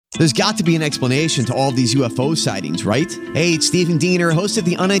There's got to be an explanation to all of these UFO sightings, right? Hey, it's Stephen Diener, host of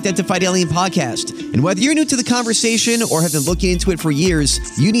the Unidentified Alien Podcast. And whether you're new to the conversation or have been looking into it for years,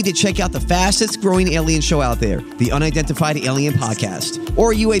 you need to check out the fastest growing alien show out there, the Unidentified Alien Podcast,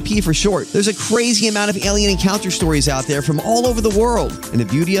 or UAP for short. There's a crazy amount of alien encounter stories out there from all over the world. And the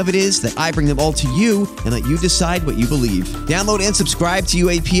beauty of it is that I bring them all to you and let you decide what you believe. Download and subscribe to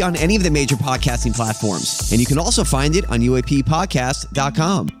UAP on any of the major podcasting platforms. And you can also find it on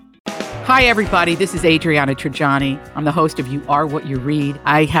UAPpodcast.com. Hi, everybody. This is Adriana Trajani. I'm the host of You Are What You Read.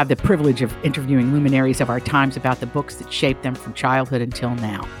 I have the privilege of interviewing luminaries of our times about the books that shaped them from childhood until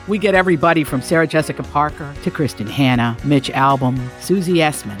now. We get everybody from Sarah Jessica Parker to Kristen Hanna, Mitch Albom, Susie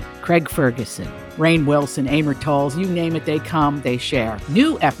Essman, Craig Ferguson, Rainn Wilson, Amor Tolls, you name it, they come, they share.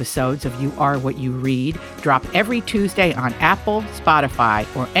 New episodes of You Are What You Read drop every Tuesday on Apple, Spotify,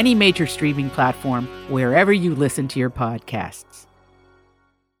 or any major streaming platform wherever you listen to your podcasts.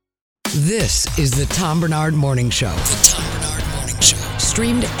 This is the Tom Barnard Morning Show. The Tom Barnard Morning Show.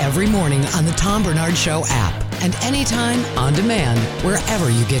 Streamed every morning on the Tom Barnard Show app and anytime on demand wherever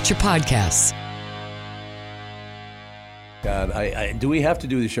you get your podcasts. God, do we have to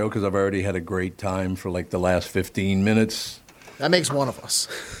do the show because I've already had a great time for like the last 15 minutes? That makes one of us.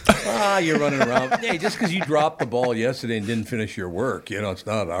 You're running around. Hey, just because you dropped the ball yesterday and didn't finish your work, it's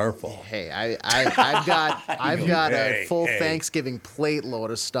not our fault. Hey, I've got a full Thanksgiving plate load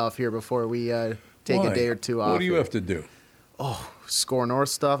of stuff here before we take a day or two off. What do you have to do? Oh, Score North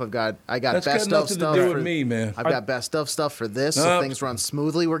stuff. I got That's best got of nothing stuff to do with me, man. I've got best of stuff for this, so things run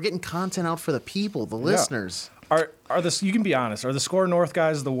smoothly. We're getting content out for the people, the listeners. Are you can be honest. Are the Score North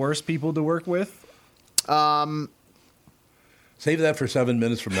guys the worst people to work with? Save that for 7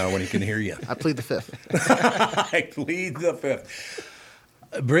 minutes from now when he can hear you. I plead the fifth. I plead the fifth.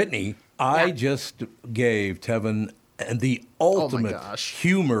 Brittany, I just gave Tevin the ultimate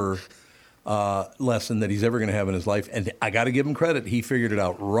humor lesson that he's ever going to have in his life. And I got to give him credit. He figured it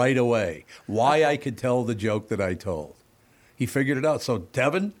out right away. Why I could tell the joke that I told. He figured it out. So,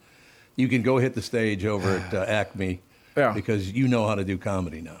 Tevin, you can go hit the stage over at Acme because you know how to do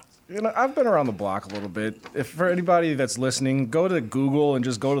comedy now. I've been around the block a little bit. If for anybody that's listening, go to Google and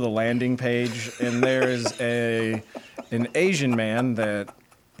just go to the landing page, and there is an Asian man that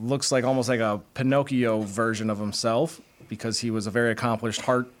looks like almost like a Pinocchio version of himself because he was a very accomplished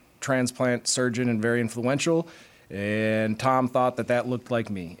heart transplant surgeon and very influential. And Tom thought that looked like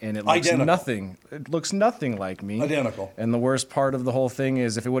me, and it looks nothing. It looks nothing like me. Identical. And the worst part of the whole thing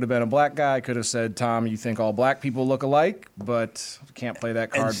is, if it would have been a black guy, I could have said, "Tom, you think all black people look alike?" But can't play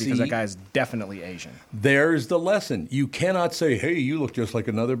that card because that guy is definitely Asian. There's the lesson. You cannot say, "Hey, you look just like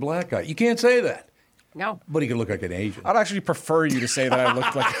another black guy." You can't say that. No. But he can look like an Asian. I'd actually prefer you to say that I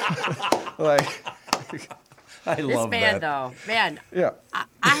looked like I love this man, that. though, man. Yeah.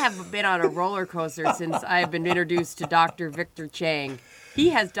 I have been on a roller coaster since I have been introduced to Dr. Victor Chang. He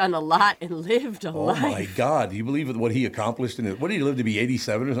has done a lot and lived a life. Oh my God! Do you believe what he accomplished in it? What did he live to be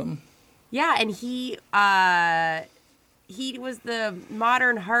 87 or something? Yeah, and he was the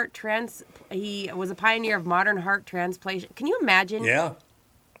modern heart He was a pioneer of modern heart transplantation. Can you imagine? Yeah.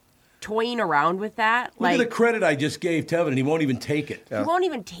 Toying around with that. Look at the credit I just gave Tevin, and he won't even take it. He won't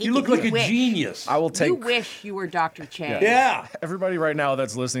even take it. You look like a genius. I will take. You wish you were Dr. Chang. Yeah. Everybody right now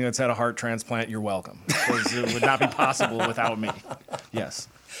that's listening that's had a heart transplant, you're welcome. Because it would not be possible without me. Yes.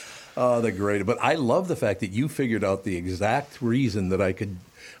 Oh, they're great. But I love the fact that you figured out the exact reason that I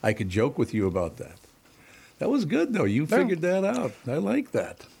could joke with you about that. That was good, though. You figured that out. I like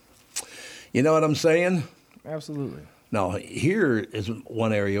that. You know what I'm saying? Absolutely. Now, here is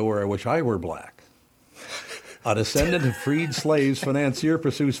one area where I wish I were black. A descendant of freed slaves financier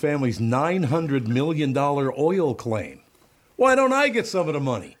pursues family's $900 million oil claim. Why don't I get some of the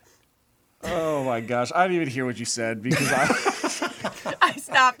money? Oh, my gosh. I didn't even hear what you said because I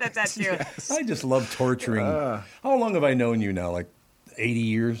stopped at that, too. Yes. I just love torturing. How long have I known you now? Like 80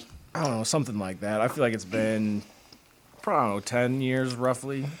 years? I don't know, something like that. I feel like it's been, I don't know, 10 years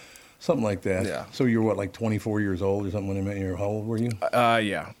roughly. Something like that. Yeah. So you were, what, like 24 years old or something when I met you? How old were you?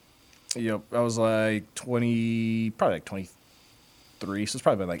 Yeah. Yep. I was like probably like 23. So it's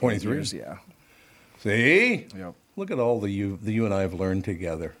probably been like 23 years. Yeah. See? Yep. Look at all the you and I have learned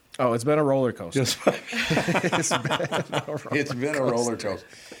together. Oh, it's been a roller coaster. It's been a roller coaster.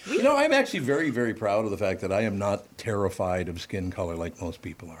 You know, I'm actually very, very proud of the fact that I am not terrified of skin color like most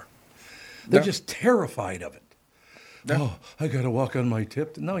people are. They're just terrified of it. Oh, I got to walk on my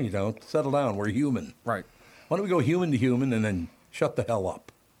tip. No, you don't. Settle down. We're human. Right. Why don't we go human to human and then shut the hell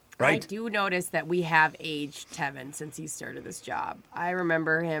up? right? I do notice that we have aged Tevin since he started this job. I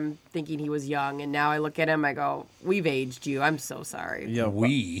remember him thinking he was young, and now I look at him, I go, we've aged you. I'm so sorry. Yeah,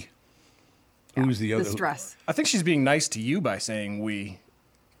 we. Yeah. Who's the other? The stress. I think she's being nice to you by saying we,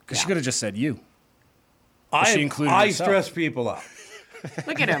 because she could have just said you. I stress people out.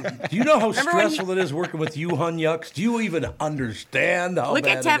 Look at him. Do you know how stressful it is working with you, Hunyucks? Do you even understand how Look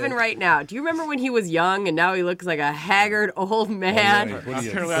bad at Tevin right now. Do you remember when he was young and now he looks like a haggard old man?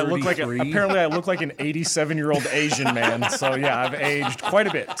 Apparently, I look like an 87-year-old Asian man. So yeah, I've aged quite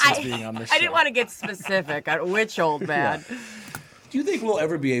a bit since being on this show. I didn't want to get specific on which old man. Yeah. Do you think we'll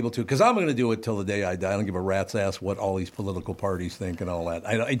ever be able to? Because I'm going to do it till the day I die. I don't give a rat's ass what all these political parties think and all that.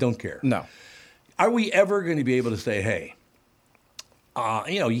 I don't care. No. Are we ever going to be able to say, hey,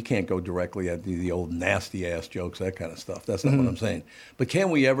 you can't go directly at the old nasty-ass jokes, that kind of stuff. That's not what I'm saying. But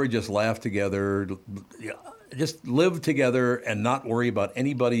can we ever just laugh together, just live together and not worry about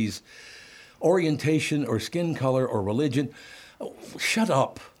anybody's orientation or skin color or religion? Oh, shut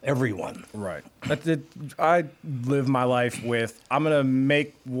up, everyone. Right. I live my life with, I'm going to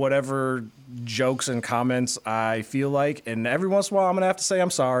make whatever jokes and comments I feel like, and every once in a while I'm going to have to say I'm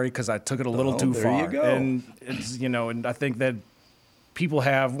sorry because I took it a little too far. There you go. And it's, and I think that people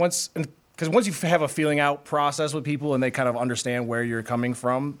have because once you have a feeling out process with people and they kind of understand where you're coming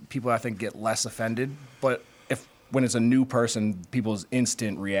from, people I think get less offended. But when it's a new person, people's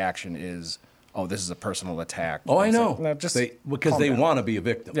instant reaction is, oh, this is a personal attack. Oh, I know. Like, because they want to be a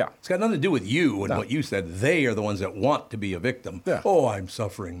victim. Yeah. It's got nothing to do with you and what you said. They are the ones that want to be a victim. Yeah. Oh, I'm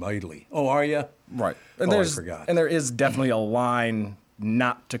suffering mightily. Oh, are you? Right. And I forgot. And there is definitely a line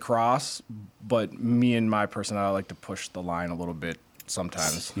not to cross, but me and my personality like to push the line a little bit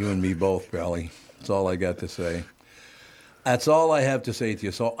sometimes. You and me both, Pally. That's all I got to say. That's all I have to say to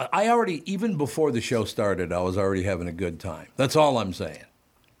you. So I already, even before the show started, I was already having a good time. That's all I'm saying.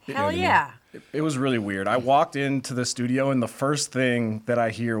 Hell yeah. It was really weird. I walked into the studio, and the first thing that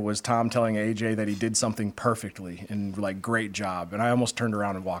I hear was Tom telling AJ that he did something perfectly and, great job. And I almost turned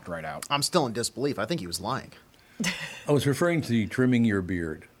around and walked right out. I'm still in disbelief. I think he was lying. I was referring to trimming your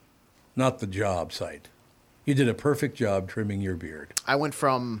beard, not the job site. You did a perfect job trimming your beard. I went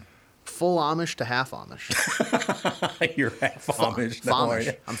from full Amish to half Amish. You're half Amish now, are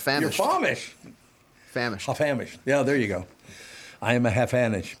you? I'm famished. You're famished. Famished. Famished. Yeah, there you go. I am a half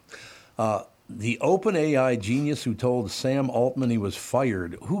Amish. The OpenAI genius who told Sam Altman he was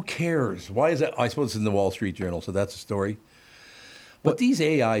fired. Who cares? Why is that? I suppose it's in the Wall Street Journal, so that's a story. But these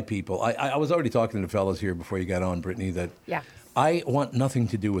AI people, I was already talking to the fellas here before you got on, Brittany, that I want nothing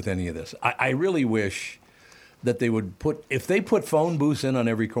to do with any of this. I really wish that they would if they put phone booths in on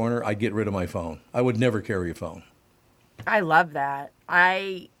every corner, I'd get rid of my phone. I would never carry a phone. I love that.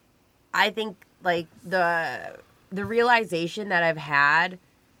 I think the realization that I've had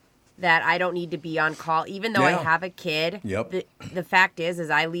that I don't need to be on call, even though I have a kid. Yep. The fact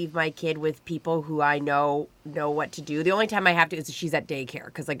is I leave my kid with people who I know what to do. The only time I have to is if she's at daycare,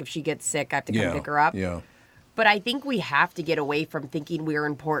 because if she gets sick, I have to come pick her up. Yeah. But I think we have to get away from thinking we're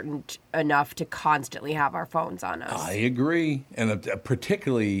important enough to constantly have our phones on us. I agree. And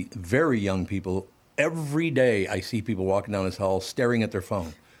particularly very young people, every day I see people walking down this hall staring at their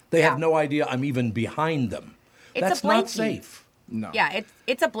phone. They have no idea I'm even behind them. That's not safe. No. Yeah,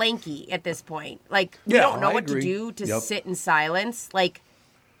 it's a blankie at this point. We don't know what to do to sit in silence.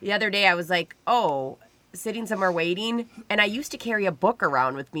 The other day I was sitting somewhere waiting, and I used to carry a book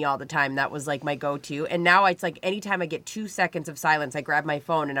around with me all the time. That was my go-to. And now it's anytime I get 2 seconds of silence, I grab my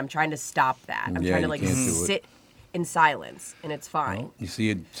phone and I'm trying to stop that. I'm trying to sit in silence, and it's fine. Well, you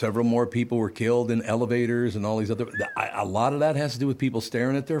see several more people were killed in elevators and all these other. A lot of that has to do with people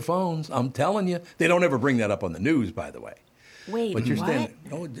staring at their phones. I'm telling you. They don't ever bring that up on the news, by the way. Wait, but you're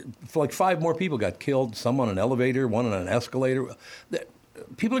what? 5 more people got killed, some on an elevator, one on an escalator.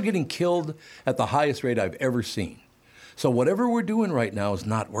 People are getting killed at the highest rate I've ever seen. So whatever we're doing right now is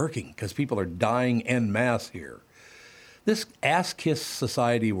not working because people are dying en masse here. This ass-kiss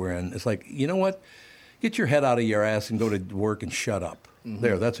society we're in, it's you know what? Get your head out of your ass and go to work and shut up. Mm-hmm.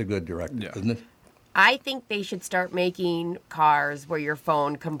 There, that's a good directive, isn't it? I think they should start making cars where your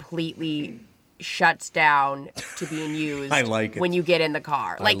phone completely shuts down to being used. I like it. When you get in the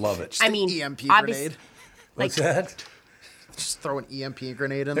car. I love it. Just an EMP grenade. What's that? Just throw an EMP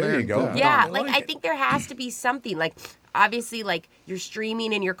grenade in there. There you go. Yeah, I think there has to be something. Obviously, your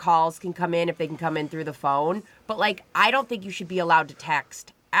streaming and your calls can come in if they can come in through the phone. But, I don't think you should be allowed to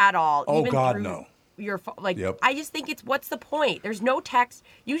text at all. Oh, even God, through no. Your phone. I just think what's the point? There's no text.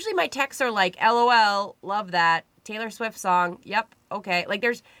 Usually my texts are LOL, love that. Taylor Swift song, yep. okay. Like,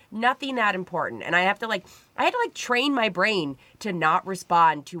 there's nothing that important. And I had to train my brain to not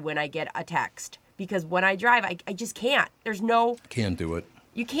respond to when I get a text. Because when I drive, I just can't. Can't do it.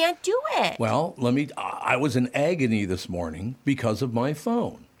 You can't do it. Well, I was in agony this morning because of my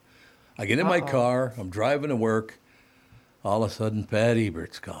phone. I get in my car, I'm driving to work. All of a sudden, Pat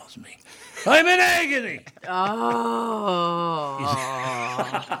Eberts calls me. I'm in agony. Oh.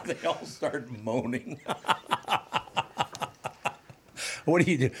 They all start moaning. What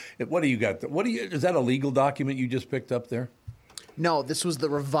do you do? What do you got? Is that a legal document you just picked up there? No, this was the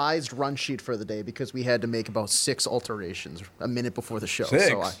revised run sheet for the day because we had to make about 6 alterations a minute before the show. 6?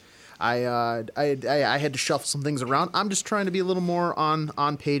 So I had to shuffle some things around. I'm just trying to be a little more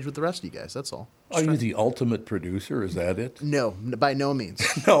on page with the rest of you guys. That's all. Are you the ultimate producer? Is that it? No, by no means.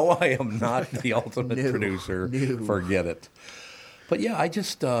 No, I am not the ultimate producer. No. Forget it. But yeah, I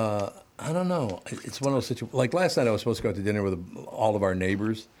just, I don't know. It's one of those situations. Like last night, I was supposed to go out to dinner with all of our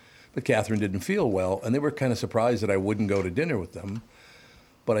neighbors, but Catherine didn't feel well, and they were kind of surprised that I wouldn't go to dinner with them.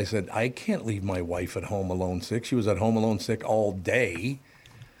 But I said, I can't leave my wife at home alone sick. She was at home alone sick all day.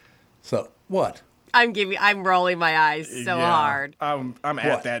 So, what? I'm rolling my eyes so hard. I'm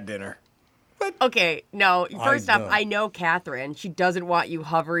at that dinner. Okay, no. First off, I know Catherine. She doesn't want you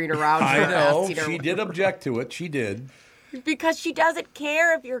hovering around her. I know. She did object to it. She did. Because she doesn't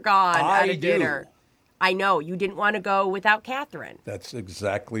care if you're gone at a dinner. I know. You didn't want to go without Catherine. That's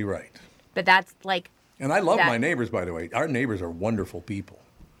exactly right. But that's like... And I love my neighbors, by the way. Our neighbors are wonderful people.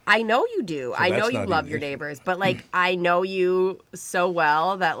 I know you do. So I know you love your neighbors. But, like, I know you so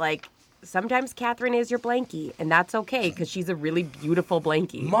well that, like... Sometimes Catherine is your blankie, and that's okay because she's a really beautiful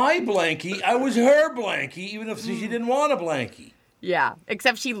blankie. My blankie? I was her blankie, even if she didn't want a blankie. Yeah,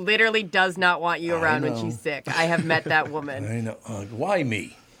 except she literally does not want you around when she's sick. I have met that woman. I know. Why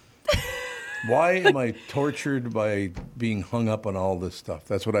me? Why am I tortured by being hung up on all this stuff?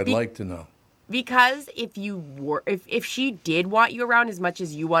 That's what I'd like to know. Because if she did want you around as much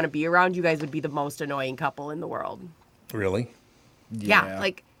as you want to be around, you guys would be the most annoying couple in the world. Really? Yeah,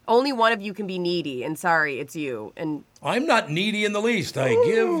 like... Only one of you can be needy, and sorry, it's you. And I'm not needy in the least. I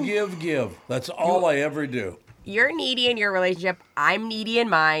give. That's all I ever do. You're needy in your relationship. I'm needy in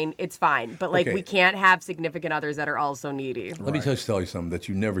mine. It's fine. But, like, we can't have significant others that are also needy. Let me just tell you something that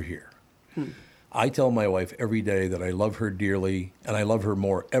you never hear. I tell my wife every day that I love her dearly, and I love her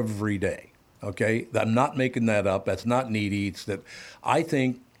more every day. Okay? I'm not making that up. That's not needy. It's that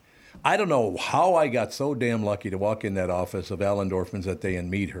I don't know how I got so damn lucky to walk in that office of Alan Dorfman's that day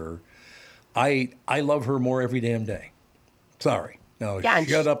and meet her. I love her more every damn day. Sorry. No,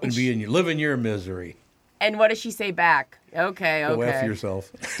 shut up and live in your misery. And what does she say back? Okay. Go F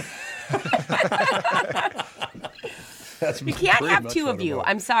yourself. You can't have two of you.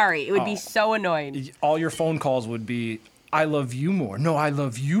 I'm sorry. It would be so annoying. All your phone calls would be, I love you more. No, I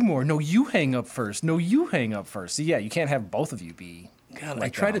love you more. No, you hang up first. No, you hang up first. So, yeah, you can't have both of you be... God, I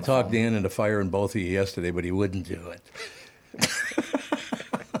tried to talk Dan into firing both of you yesterday, but he wouldn't do it.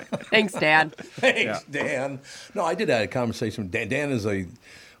 Thanks, Dan. Dan. No, I did have a conversation with Dan. Dan is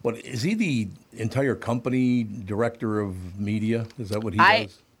is he the entire company director of media? Is that what he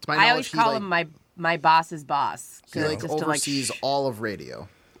does? I always call him my boss's boss. He oversees all of radio.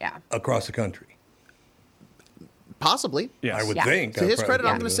 Yeah. Across the country. Possibly. Yes. I would think. To his credit,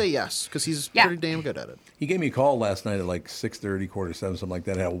 I'm going to say yes, because he's pretty damn good at it. He gave me a call last night at like 6:30, 6:45, something like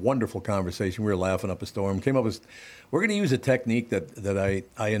that. I had a wonderful conversation. We were laughing up a storm. Came up with, we're going to use a technique that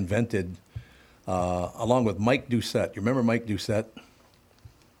I invented along with Mike Doucette. You remember Mike Doucette?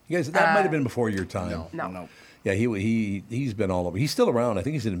 You guys, that might have been before your time. No. Yeah, he's been all over. He's still around. I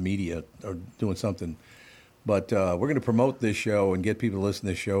think he's in the media or doing something. But we're going to promote this show and get people to listen to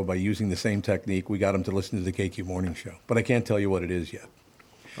this show by using the same technique. We got them to listen to the KQ Morning Show. But I can't tell you what it is yet.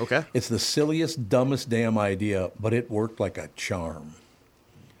 Okay. It's the silliest, dumbest damn idea, but it worked like a charm.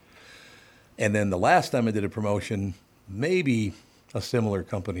 And then the last time I did a promotion, maybe a similar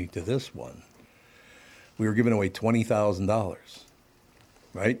company to this one, we were giving away $20,000,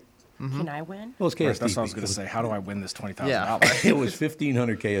 right? Mm-hmm. Can I win? Well, it was KSTP. Right, that's what I was going to say. How do I win this $20,000? Yeah. It was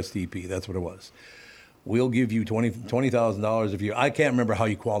 1,500 KSTP. That's what it was. We'll give you $20,000 if you. I can't remember how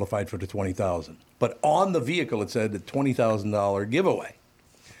you qualified for the $20,000, but on the vehicle it said the $20,000 giveaway.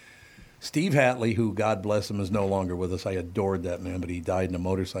 Steve Hatley, who God bless him, is no longer with us. I adored that man, but he died in a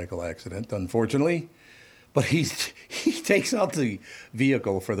motorcycle accident, unfortunately. But he takes out the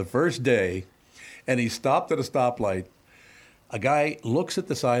vehicle for the first day, and he stopped at a stoplight. A guy looks at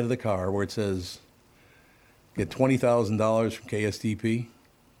the side of the car where it says, "Get $20,000 from KSTP."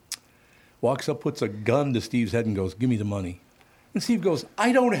 Walks up, puts a gun to Steve's head and goes, "Give me the money." And Steve goes,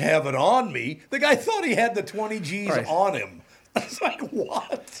 "I don't have it on me." The guy thought he had the 20 G's on him. It's like,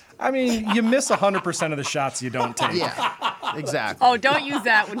 what? I mean, you miss 100% of the shots you don't take. Yeah, exactly. Oh, don't use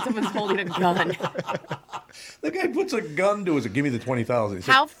that when someone's holding a gun. The guy puts a gun to us and give me the 20,000.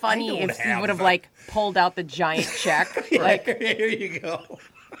 How funny if he would have like pulled out the giant check. Like, here you go.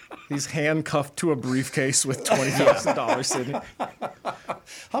 He's handcuffed to a briefcase with $20,000 in it.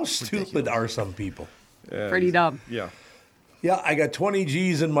 How stupid are some people? pretty dumb. Yeah. Yeah, I got 20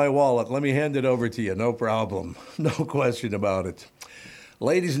 G's in my wallet. Let me hand it over to you. No problem. No question about it.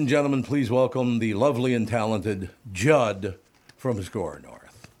 Ladies and gentlemen, please welcome the lovely and talented Judd from Score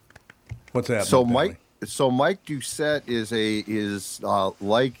North. What's happening? Mike Doucette is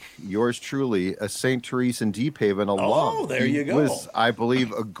like yours truly, a St. Therese and Deep Haven alum. Oh, there you go. He was, I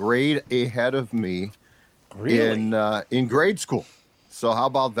believe, a grade ahead of me really? in grade school. So how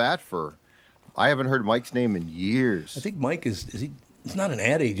about that I haven't heard Mike's name in years. I think Mike is he? It's not an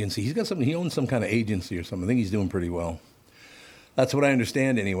ad agency. He's got something. He owns some kind of agency or something. I think he's doing pretty well. That's what I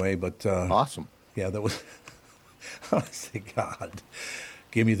understand anyway. But awesome. Yeah, that was. I say, God,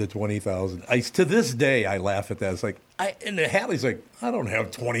 give me the 20,000. To this day, I laugh at that. It's like, and Hallie's like, I don't have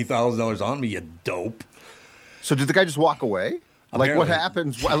 $20,000 on me, you dope. So did the guy just walk away? Apparently. Like what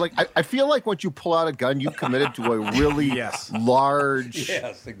happens? Like I feel like once you pull out a gun, you've committed to a really large.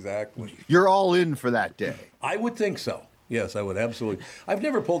 Yes, exactly. You're all in for that day. I would think so. Yes, I would absolutely. I've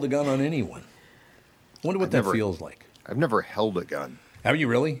never pulled a gun on anyone. I wonder what that feels like. I've never held a gun. Have you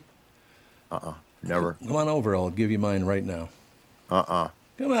really? Never. Come on over. I'll give you mine right now.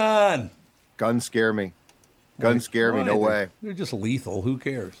 Come on. Guns scare me. Guns scare me. No way. They're just lethal. Who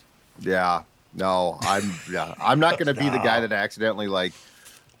cares? Yeah. No, I'm not going to be the guy that accidentally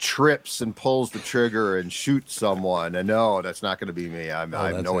trips and pulls the trigger and shoots someone. And no, that's not going to be me. I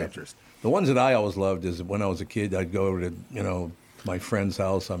have no interest. The ones that I always loved is when I was a kid, I'd go to, my friend's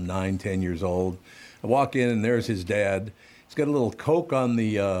house. I'm 9, 10 years old. I walk in and there's his dad. He's got a little Coke on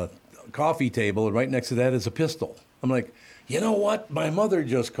the coffee table, and right next to that is a pistol. I'm like, you know what? My mother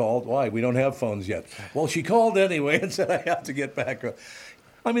just called. Why? We don't have phones yet. Well, she called anyway and said I have to get back.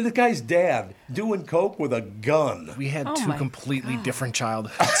 I mean, the guy's dad doing Coke with a gun. We had two completely different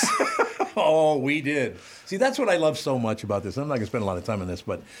childhoods. Oh, we did. See, that's what I love so much about this. I'm not going to spend a lot of time on this,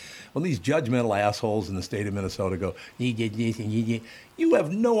 but when these judgmental assholes in the state of Minnesota go, you did this and you did, you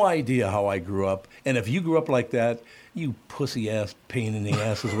have no idea how I grew up. And if you grew up like that, you pussy-ass pain in the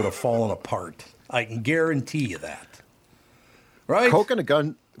asses would have fallen apart. I can guarantee you that. Right? Coke and a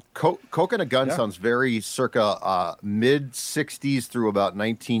gun sounds very circa mid-'60s through about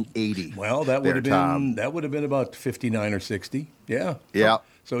 1980. Well, that would have been about 59 or 60. Yeah. Yeah.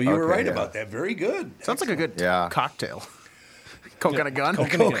 So you were right about that. Very good. Sounds like a good cocktail. Coke and a gun.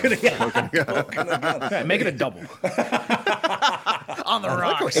 Coke and a gun. Yeah, make it a double. On the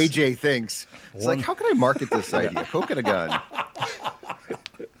rocks. I like how AJ thinks. It's like, how can I market this idea? Coke and a gun.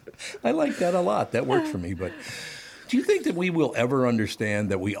 I like that a lot. That worked for me. But do you think that we will ever understand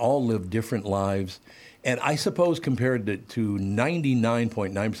that we all live different lives? And I suppose compared to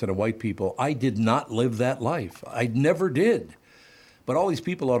 99.9% of white people, I did not live that life. I never did. But all these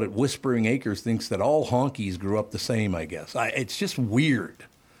people out at Whispering Acres thinks that all honkies grew up the same, I guess. It's just weird.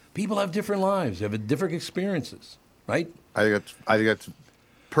 People have different lives. They have different experiences, right? I think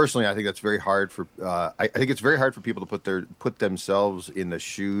that's very hard for. I think it's very hard for people to put themselves in the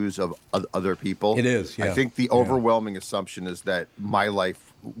shoes of other people. It is. Yeah. I think the overwhelming assumption is that my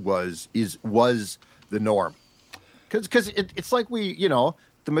life was the norm, because it's like the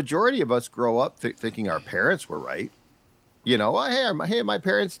majority of us grow up thinking our parents were right. Hey, my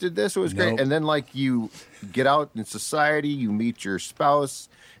parents did this. It was great. And then you get out in society, you meet your spouse.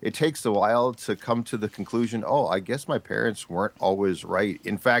 It takes a while to come to the conclusion, I guess my parents weren't always right.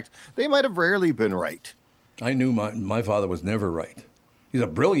 In fact, they might have rarely been right. I knew my father was never right. He's a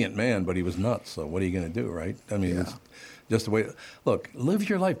brilliant man, but he was nuts. So what are you going to do, right? I mean, it's just the way. Look, live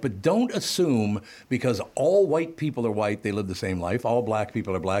your life, but don't assume because all white people are white, they live the same life. All black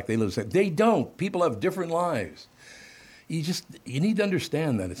people are black, they live the same. They don't. People have different lives. You need to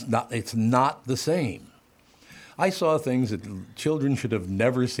understand that it's not the same. I saw things that children should have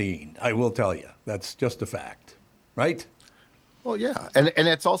never seen. I will tell you. That's just a fact. Right? Well, yeah. And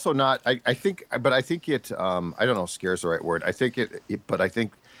it's also not, I think it, I don't know if scare is the right word. I think but I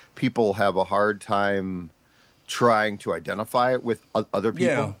think people have a hard time trying to identify it with other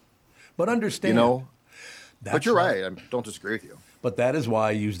people. Yeah. But understand. But you're right. I don't disagree with you. But that is why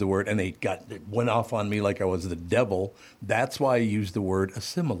I used the word, and it went off on me like I was the devil. That's why I used the word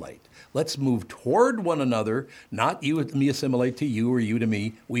assimilate. Let's move toward one another, not you and me assimilate to you or you to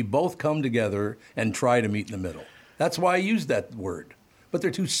me. We both come together and try to meet in the middle. That's why I used that word. But they're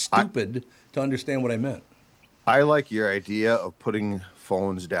too stupid to understand what I meant. I like your idea of putting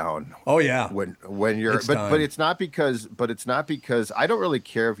phones down. Oh yeah. When you're but it's not because I don't really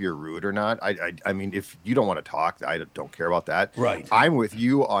care if you're rude or not. I mean, if you don't want to talk, I don't care about that. Right. I'm with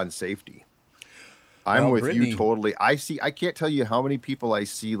you on safety. I'm with Brittany, you totally. I can't tell you how many people I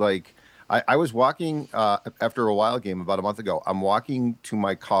see. Like I was walking after a Wild game about a month ago. I'm walking to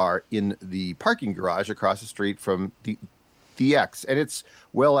my car in the parking garage across the street from the X, and it's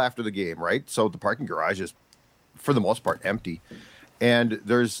well after the game, right? So the parking garage is, for the most part, empty. And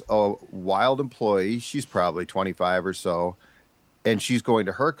there's a Wild employee. She's probably 25 or so, and she's going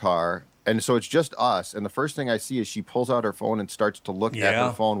to her car. And so it's just us. And the first thing I see is she pulls out her phone and starts to look at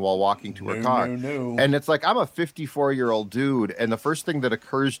her phone while walking to her car. And it's like, I'm a 54-year-old dude. And the first thing that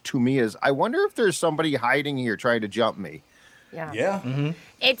occurs to me is, I wonder if there's somebody hiding here trying to jump me. Yeah. Yeah. Mm-hmm.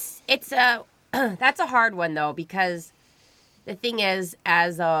 It's that's a hard one though, because the thing is,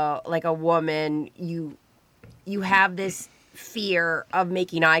 as a woman, you have this fear of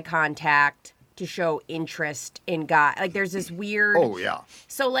making eye contact to show interest in guy. Like there's this weird. Oh yeah.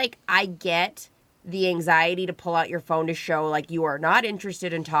 So like I get the anxiety to pull out your phone to show like you are not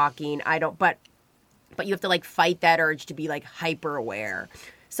interested in talking. I don't, but you have to like fight that urge to be like hyper aware.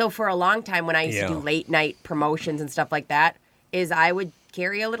 So for a long time when I used to do late night promotions and stuff like that, is I would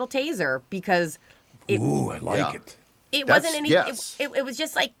carry a little taser because I like it. It wasn't any. Yes. It was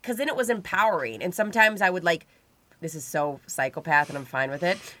just like, because then it was empowering. And sometimes I would like, this is so psychopath and I'm fine with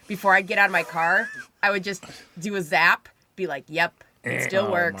it. Before I'd get out of my car, I would just do a zap, be like, yep, it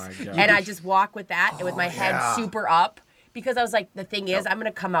still works. And I just walk with that and with my head super up, because I was like, the thing is, I'm going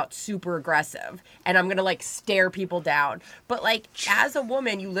to come out super aggressive and I'm going to like stare people down. But like as a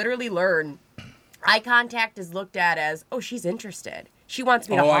woman, you literally learn eye contact is looked at as, oh, she's interested. She wants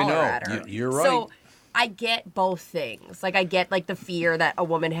me to holler at her. You're right. So I get both things. Like I get like the fear that a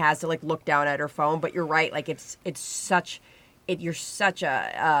woman has to like look down at her phone, but you're right. Like you're such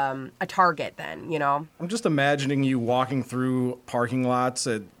a target then, you know? I'm just imagining you walking through parking lots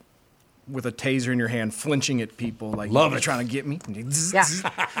with a taser in your hand, flinching at people like you're trying to get me. Yeah.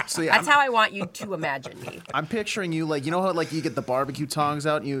 So that's how I want you to imagine me. I'm picturing you like, you know how like you get the barbecue tongs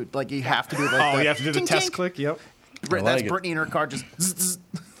out and you have to do like you have to do the test click. Yep. That's Brittany in her car just.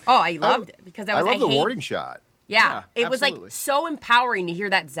 Oh, I loved it because I love the warning shot. Yeah, it was absolutely. like so empowering to hear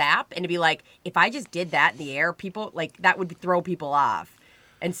that zap and to be like, if I just did that in the air, people like that would throw people off.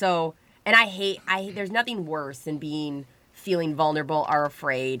 And so, and I hate there's nothing worse than feeling vulnerable or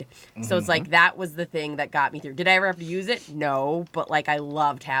afraid. So it's like that was the thing that got me through. Did I ever have to use it? No, but like I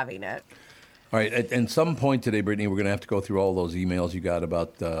loved having it. All right, at some point today, Brittany, we're going to have to go through all those emails you got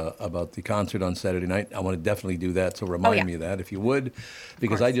about the concert on Saturday night. I want to definitely do that, so remind me of that if you would,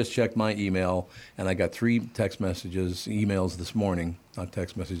 because I just checked my email, and I got 3 emails this morning, not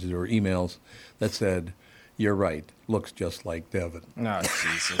text messages, or emails, that said, you're right, looks just like Devin. Oh,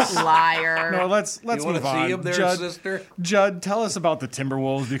 Jesus. Liar. No, let's move on. See him there, Judd, sister? Judd, tell us about the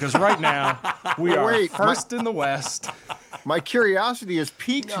Timberwolves, because right now we are first in the West. My curiosity is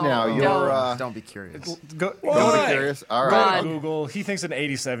piqued now. Don't be curious. Go Don't be curious. All right. Go to Google. He thinks an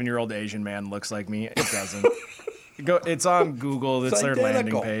 87-year-old Asian man looks like me. It doesn't. It's on Google. It's their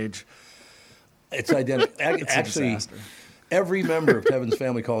landing page. It's identical. It's Actually, a disaster. Every member of Kevin's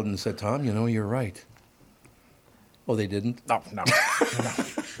family called in and said, Tom, you're right. Oh, they didn't? No.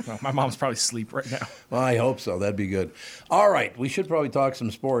 My mom's probably asleep right now. Well, I hope so. That'd be good. All right. We should probably talk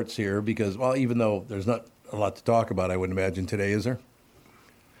some sports here because, well, even though there's not a lot to talk about, I wouldn't imagine today, is there?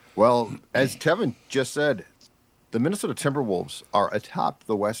 Well, as Kevin just said, the Minnesota Timberwolves are atop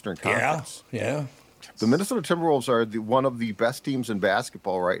the Western Conference. Yeah. The Minnesota Timberwolves are one of the best teams in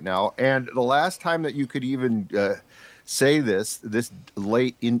basketball right now. And the last time that you could even say this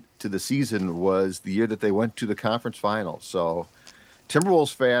late into the season was the year that they went to the conference finals. So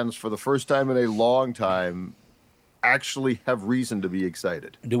Timberwolves fans, for the first time in a long time, actually have reason to be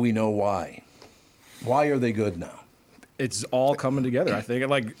excited. Do we know why? Why are they good now? It's all coming together, I think.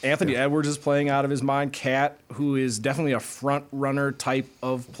 Like Anthony Edwards is playing out of his mind. Cat, who is definitely a front runner type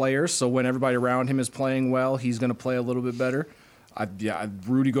of player, so when everybody around him is playing well, he's going to play a little bit better.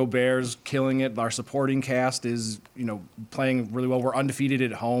 Rudy Gobert's killing it. Our supporting cast is, playing really well. We're undefeated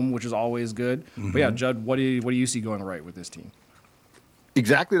at home, which is always good. Mm-hmm. But yeah, Judd, what do you see going right with this team?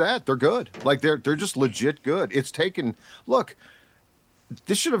 Exactly that. They're good. Like they're just legit good. It's taken. Look,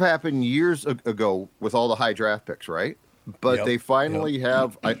 this should have happened years ago with all the high draft picks, right? But they finally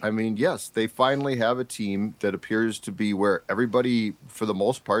have. Yes, they finally have a team that appears to be where everybody, for the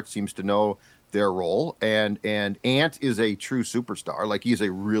most part, seems to know their role. And Ant is a true superstar. Like he's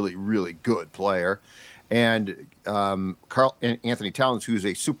a really, really good player. And Anthony Towns, who's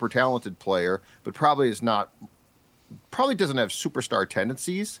a super talented player, but probably is not probably doesn't have superstar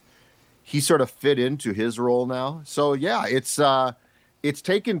tendencies. He sort of fit into his role now. So yeah, it's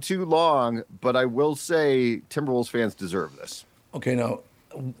taken too long, but I will say Timberwolves fans deserve this. Okay, now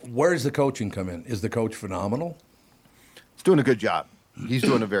where does the coaching come in? Is the coach phenomenal? He's doing a good job. He's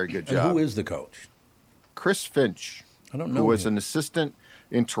doing a very good job. And who is the coach? Chris Finch. I don't know. Who was an assistant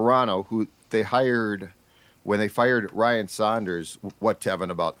in Toronto who they hired when they fired Ryan Saunders, Tevin,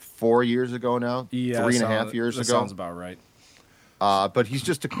 about 4 years ago now? Yeah, 3.5 years ago? Sounds about right. But he's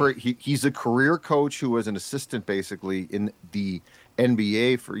just he's a career coach who was an assistant basically in the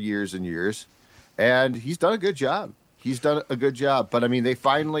NBA for years and years. And he's done a good job. But I mean, it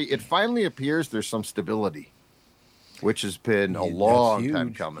finally appears there's some stability, which has been a long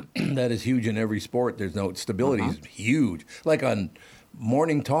time coming. That is huge in every sport. There's no stability is huge. Like on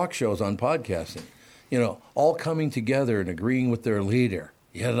morning talk shows on podcasting, all coming together and agreeing with their leader.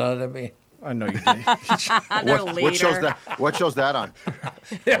 You know what I mean? I know you do. What show's that on?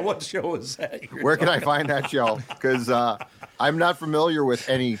 Yeah, what show is that? Where can I find that show? Because I'm not familiar with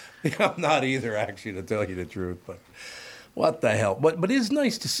any. I'm not either, actually, to tell you the truth. But what the hell? But it is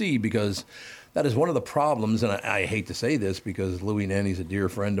nice to see, because that is one of the problems, and I hate to say this because Louis Nanny's a dear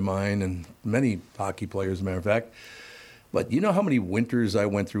friend of mine and many hockey players, as a matter of fact. But you know how many winters I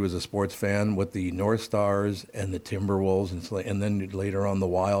went through as a sports fan with the North Stars and the Timberwolves, and then later on the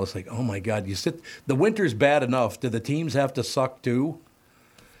Wild? It's like, oh my God, the winter's bad enough. Do the teams have to suck too?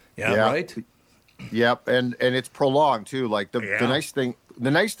 Yeah. Right? Yep, and it's prolonged too. Like the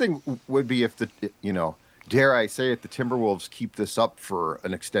nice thing would be if dare I say it, the Timberwolves keep this up for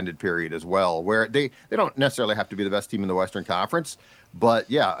an extended period as well, where they don't necessarily have to be the best team in the Western Conference.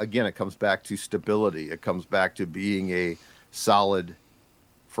 But, yeah, again, it comes back to stability. It comes back to being a solid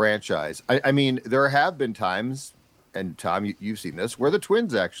franchise. I mean, there have been times, and Tom, you've seen this, where the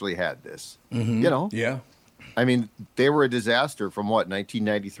Twins actually had this. Mm-hmm. Yeah. I mean, they were a disaster from,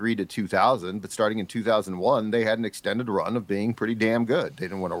 1993 to 2000. But starting in 2001, they had an extended run of being pretty damn good. They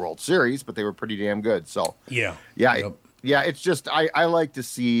didn't win a World Series, but they were pretty damn good. So, yeah. It's just I like to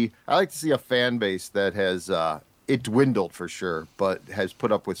see a fan base that has it dwindled for sure, but has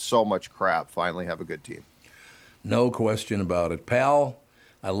put up with so much crap, finally have a good team. No question about it. Pal,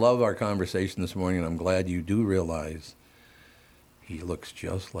 I love our conversation this morning, and I'm glad you do realize he looks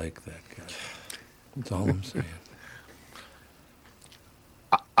just like that guy. That's all I'm saying.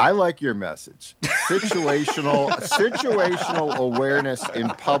 I like your message. Situational awareness in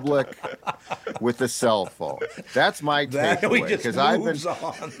public with a cell phone. That's my takeaway. Because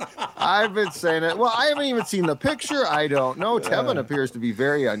I've been saying it. Well, I haven't even seen the picture. I don't know. Tevin appears to be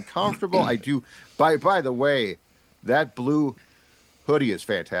very uncomfortable. I do. By the way, that blue hoodie is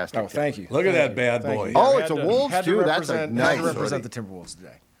fantastic. Oh, thank you. Look at that bad boy. Oh, it's a Wolves too. That's a nice hoodie. Represent the Timberwolves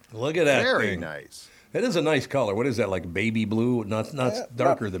today. Look at that. Very thing. Nice. It is a nice color. What is that, like baby blue? Not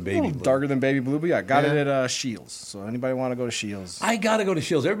darker than baby blue. Darker than baby blue, but yeah, got it at Shields. So anybody want to go to Shields? I got to go to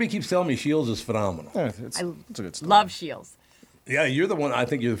Shields. Everybody keeps telling me Shields is phenomenal. Yeah, it's a good store. Love Shields. Yeah, you're the one. I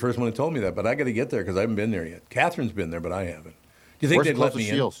think you're the first one who told me that, but I got to get there because I haven't been there yet. Catherine's been there, but I haven't. Do you think they'd let me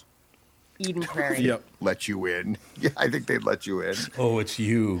Shields? In? Eden Prairie. Yep. Let you in. Yeah, I think they'd let you in. Oh, it's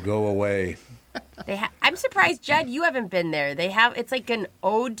you. Go away. I'm surprised, Judd, you haven't been there. It's like an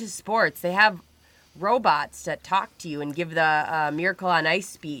ode to sports. They have robots that talk to you and give the Miracle on Ice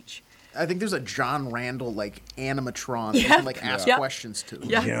speech. I think there's a John Randall animatron that you can ask questions to.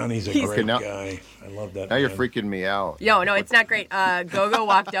 Yeah. Johnny's a great guy. I love that. Now you're freaking me out. No, it's not great. Gogo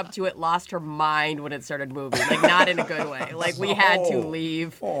walked up to it, lost her mind when it started moving. Not in a good way. We had to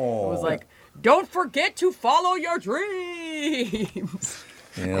leave. Oh. It was like, don't forget to follow your dreams.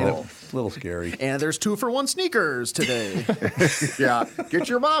 Yeah, a little scary. And there's 2-for-1 sneakers today. Yeah, get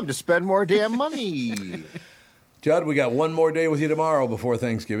your mom to spend more damn money. Judd, we got one more day with you tomorrow before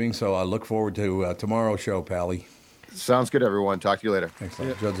Thanksgiving, so I look forward to tomorrow's show, Pally. Sounds good, everyone. Talk to you later. Thanks a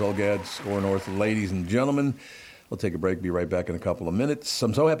lot. Judd Zolgad, Score North, ladies and gentlemen. We'll take a break, be right back in a couple of minutes.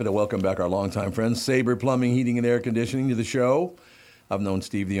 I'm so happy to welcome back our longtime friend, Sabre Plumbing, Heating, and Air Conditioning, to the show. I've known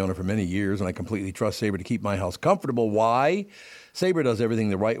Steve, the owner, for many years, and I completely trust Sabre to keep my house comfortable. Why? Sabre does everything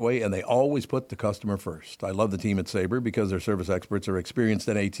the right way, and they always put the customer first. I love the team at Sabre because their service experts are experienced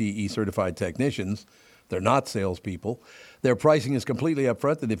NATE-certified technicians. They're not salespeople. Their pricing is completely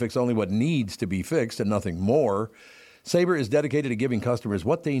upfront, and they fix only what needs to be fixed and nothing more. Sabre is dedicated to giving customers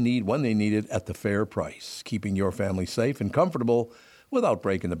what they need when they need it at the fair price, keeping your family safe and comfortable without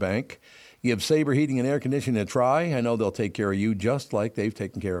breaking the bank. Give Sabre Heating and Air Conditioning a try. I know they'll take care of you just like they've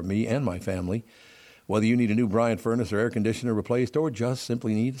taken care of me and my family. Whether you need a new Bryant furnace or air conditioner replaced or just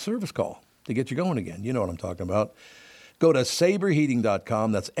simply need a service call to get you going again. You know what I'm talking about. Go to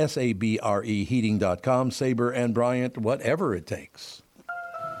saberheating.com. That's S-A-B-R-E heating.com. Saber and Bryant, whatever it takes.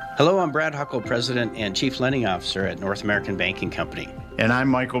 Hello, I'm Brad Huckle, President and Chief Lending Officer at North American Banking Company. And I'm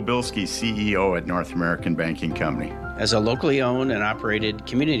Michael Bilski, CEO at North American Banking Company. As a locally owned and operated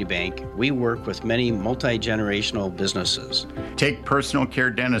community bank, we work with many multi-generational businesses. Take Personal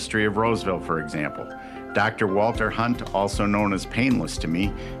Care Dentistry of Roseville, for example. Dr. Walter Hunt, also known as Painless to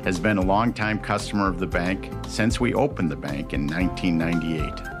me, has been a longtime customer of the bank since we opened the bank in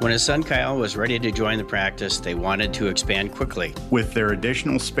 1998. When his son Kyle was ready to join the practice, they wanted to expand quickly. With their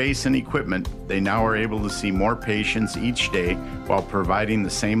additional space and equipment, they now are able to see more patients each day while providing the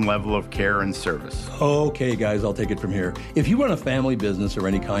same level of care and service. Okay, guys, I'll take it from here. If you run a family business or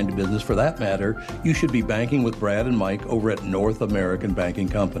any kind of business for that matter, you should be banking with Brad and Mike over at North American Banking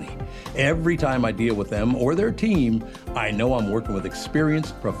Company. Every time I deal with them or their team, I know I'm working with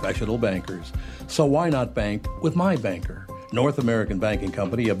experienced professional bankers. So why not bank with my banker? North American Banking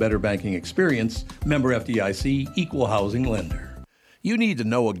Company, a better banking experience, member FDIC, equal housing lender. You need to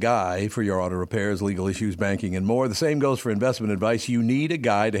know a guy for your auto repairs, legal issues, banking, and more. The same goes for investment advice. You need a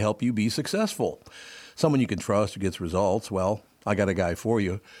guy to help you be successful. Someone you can trust who gets results. Well, I got a guy for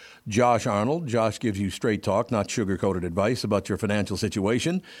you. Josh Arnold. Josh gives you straight talk, not sugar-coated advice about your financial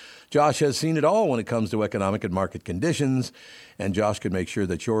situation. Josh has seen it all when it comes to economic and market conditions, and Josh can make sure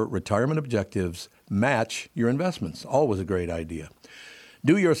that your retirement objectives match your investments. Always a great idea.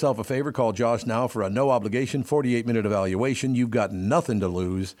 Do yourself a favor. Call Josh now for a no-obligation 48-minute evaluation. You've got nothing to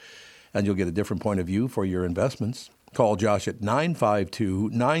lose, and you'll get a different point of view for your investments. Call Josh at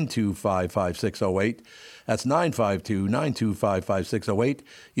 952-925-5608. That's 952-925-5608.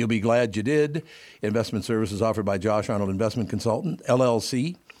 You'll be glad you did. Investment services offered by Josh Arnold Investment Consultant,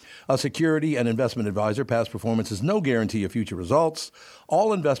 LLC. A security and investment advisor. Past performance is no guarantee of future results.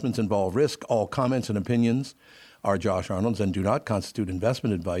 All investments involve risk. All comments and opinions are Josh Arnold's and do not constitute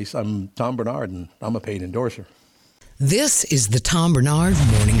investment advice. I'm Tom Barnard, and I'm a paid endorser. This is the Tom Barnard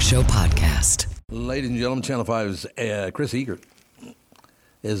Morning Show podcast. Ladies and gentlemen, Channel 5's Chris Egert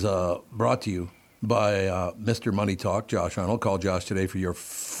is brought to you by Mr. Money Talk, Josh Arnold. Call Josh today for your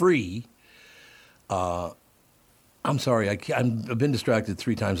free... I'm sorry, I've been distracted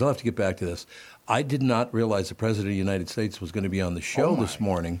 3 times. I'll have to get back to this. I did not realize the President of the United States was going to be on the show this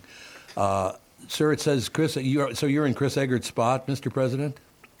morning. Sir, it says, Chris, you're in Chris Egert's spot, Mr. President?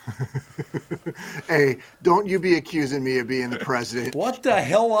 Hey, don't you be accusing me of being the president. What the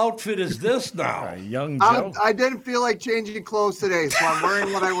hell outfit is this now? Young Joe. I didn't feel like changing clothes today, so I'm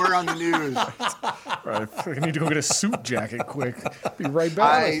wearing what I wear on the news. Right, I need to go get a suit jacket quick. Be right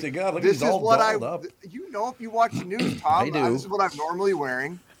back. This is what you know, if you watch the news, Tom, this is what I'm normally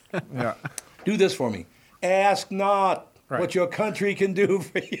wearing. Yeah. Do this for me. Ask not what your country can do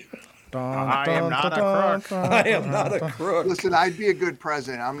for you. I am not a crook. I am not a crook. Listen, I'd be a good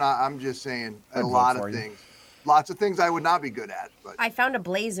president. I'm just saying a lot of things. Lots of things I would not be good at. But I found a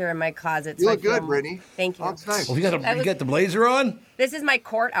blazer in my closet. You look good, Brittany. Thank you. Oh, that's nice. Well, you got the blazer on? This is my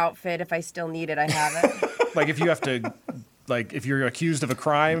court outfit. If I still need it, I have it. Like if you have to, if you're accused of a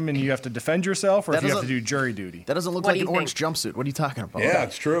crime and you have to defend yourself, or if you have to do jury duty. That doesn't look like an orange jumpsuit. What are you talking about? Yeah,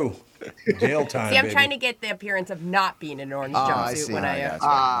 it's true. Jail time. See, I'm trying to get the appearance of not being an orange jumpsuit when I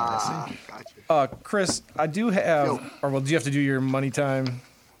Gotcha. Chris, I do have, do you have to do your money time?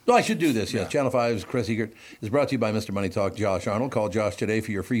 No, I should do this, yes. Channel 5's Chris Egert is brought to you by Mr. Money Talk, Josh Arnold. Call Josh today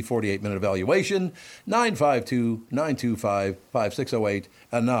for your free 48-minute evaluation, 952-925-5608.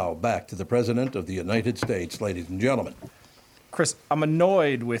 And now, back to the President of the United States, ladies and gentlemen. Chris, I'm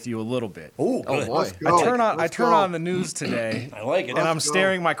annoyed with you a little bit. Oh boy. I turn on the news today. I like it. And I'm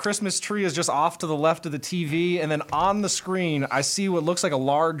staring. My Christmas tree is just off to the left of the TV, and then on the screen, I see what looks like a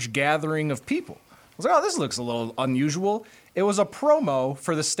large gathering of people. I was like, oh, this looks a little unusual. It was a promo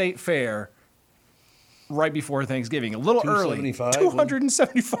for the state fair right before Thanksgiving, a little early.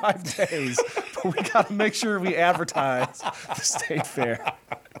 275 days. But we got to make sure we advertise the state fair.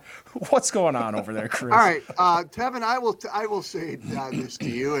 What's going on over there, Chris? All right, Tevin, I will say this to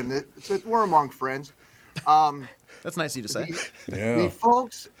you, and we're among friends. That's nice of you to say. The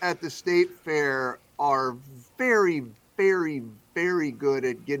folks at the state fair are very, very, very good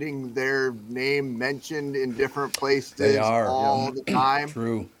at getting their name mentioned in different places all the time.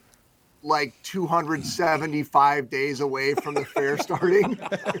 True. Like 275 days away from the fair starting.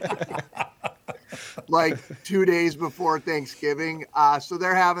 Like 2 days before Thanksgiving. So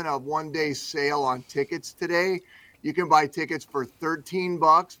they're having a one-day sale on tickets today. You can buy tickets for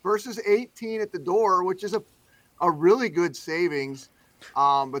 $13 versus $18 at the door, which is a really good savings.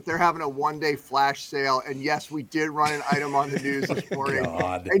 But they're having a one-day flash sale. And yes, we did run an item on the news this morning.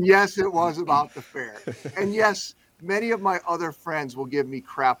 And yes, it was about the fair. And yes, many of my other friends will give me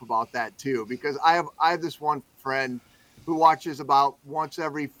crap about that too, because I have this one friend who watches about once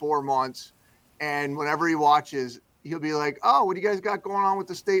every 4 months, and whenever he watches, he'll be like, "Oh, what do you guys got going on with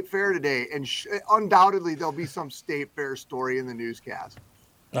the state fair today?" And undoubtedly, there'll be some state fair story in the newscast.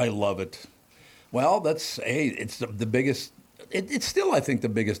 I love it. Well, it's the biggest. It's still, I think, the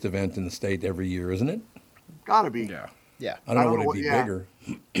biggest event in the state every year, isn't it? Gotta be. Yeah. I don't know would it be bigger,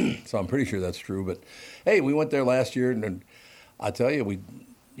 so I'm pretty sure that's true. But hey, we went there last year, and I tell you,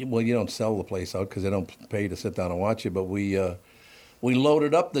 you don't sell the place out because they don't pay to sit down and watch it. But we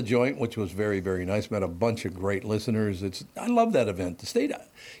loaded up the joint, which was very, very nice. Met a bunch of great listeners. I love that event. The state,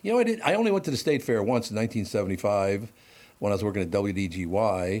 I only went to the state fair once in 1975 when I was working at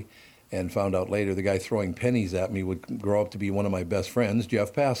WDGY, and found out later the guy throwing pennies at me would grow up to be one of my best friends,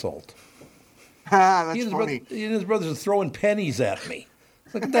 Jeff Passolt. That's funny. He and his brothers are throwing pennies at me.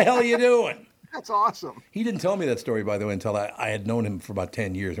 Like, what the hell are you doing? That's awesome. He didn't tell me that story, by the way, until I had known him for about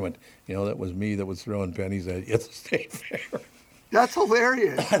 10 years. He went, that was me that was throwing pennies at you at the state fair. That's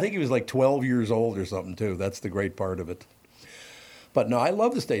hilarious. I think he was like 12 years old or something, too. That's the great part of it. But no, I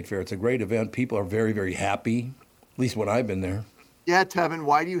love the state fair. It's a great event. People are very, very happy, at least when I've been there. Yeah, Tevin,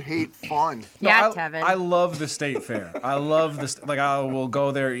 why do you hate fun? Tevin. I love the state fair. I love this. Like, I will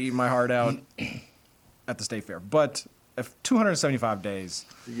go there, eat my heart out at the state fair. But if 275 days,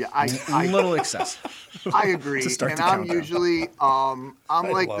 a little excessive. I agree. And I'm usually, I'm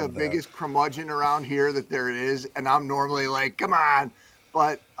like the biggest curmudgeon around here that there is. And I'm normally like, come on.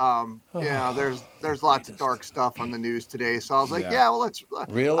 But, there's lots of dark stuff on the news today. So I was like, let's.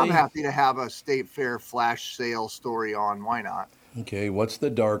 Really? I'm happy to have a state fair flash sale story on. Why not? Okay, what's the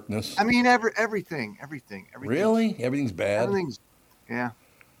darkness? I mean, everything. Really? Everything's bad? Yeah.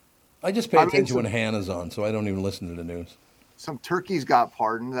 I just pay attention when Hannah's on, so I don't even listen to the news. Some turkeys got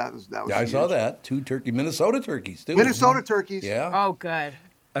pardoned. That was yeah, I saw that. 2 Minnesota turkeys, too. Minnesota turkeys. Yeah. Oh, good.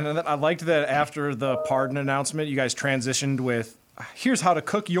 And then I liked that after the pardon announcement, you guys transitioned with, here's how to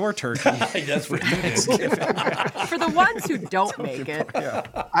cook your turkey. That's what you did. For the ones who don't make it. Yeah.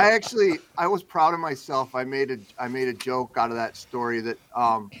 I was proud of myself. I made a joke out of that story that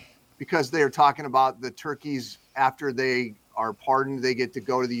because they were talking about the turkeys after they are pardoned, they get to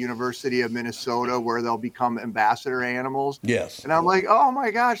go to the University of Minnesota where they'll become ambassador animals. Yes. And I'm like, oh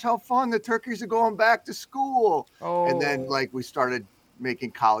my gosh, how fun. The turkeys are going back to school. Oh. And then we started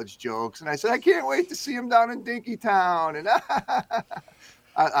making college jokes, and I said, I can't wait to see him down in Dinkytown. And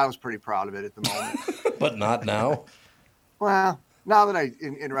I was pretty proud of it at the moment. But not now? Well, now that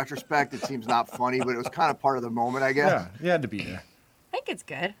in retrospect, it seems not funny, but it was kind of part of the moment, I guess. Yeah, you had to be there. I think it's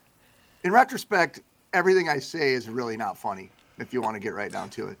good. In retrospect, everything I say is really not funny, if you want to get right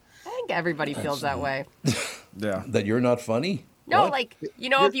down to it. I think everybody feels that way. Yeah. That you're not funny? No, What? like, if you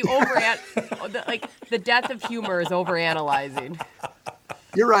the death of humor is overanalyzing.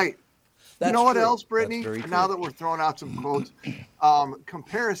 You're right. That's you know what true. else, Brittany? That's very Now true. that we're throwing out some quotes,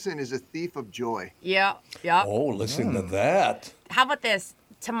 comparison is a thief of joy. Yeah. Oh, listen to that. How about this?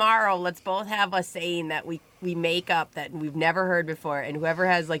 Tomorrow, let's both have a saying that we make up that we've never heard before, and whoever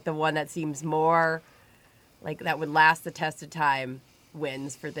has like the one that seems more like that would last the test of time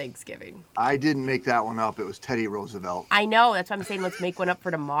wins for Thanksgiving. I didn't make that one up. It was Teddy Roosevelt. I know. That's why I'm saying let's make one up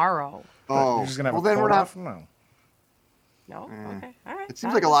for tomorrow. Oh, You're just gonna have well, a then we're quote not. off? No. No? Okay. All right. It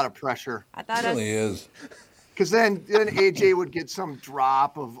seems like a lot of pressure. I It thought really is. Because then AJ would get some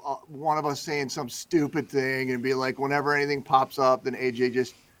drop of one of us saying some stupid thing and be like, whenever anything pops up, then AJ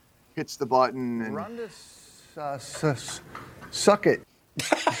just hits the button and suck it.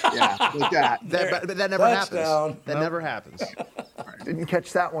 Yeah, like that. But that never happens. Touchdown. That never happens. Didn't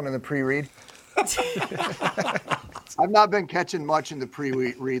catch that one in the pre-read. I've not been catching much in the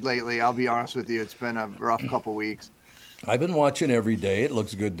pre-read lately. I'll be honest with you. It's been a rough couple weeks. I've been watching every day. It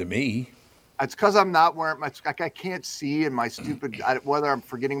looks good to me. It's because I'm not wearing I can't see, and my stupid whether I'm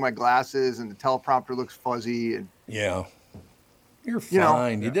forgetting my glasses and the teleprompter looks fuzzy. And Yeah. You're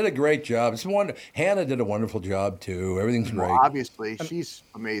fine. You did a great job. Hannah did a wonderful job, too. Everything's great. Obviously, she's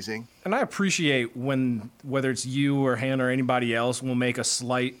amazing. And I appreciate when, whether it's you or Hannah or anybody else, will make a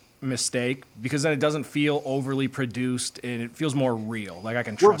slight mistake, because then it doesn't feel overly produced and it feels more real. Like I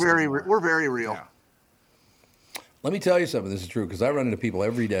can trust We're very real. Yeah. Let me tell you something. This is true, because I run into people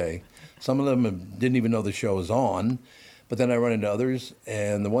every day. Some of them didn't even know the show was on, but then I run into others,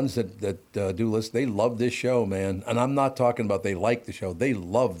 and the ones that do listen, they love this show, man. And I'm not talking about they like the show. They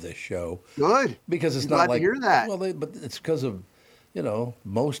love this show. Good. Because it's I'm not glad like... to hear that. Well, but it's because of,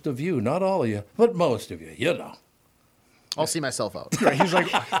 most of you. Not all of you, but most of you, I'll see myself out. Right, he's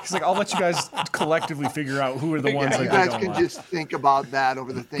like, I'll let you guys collectively figure out who are the ones that you guys can just think about that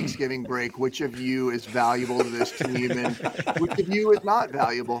over the Thanksgiving break. Which of you is valuable to this team, and which of you is not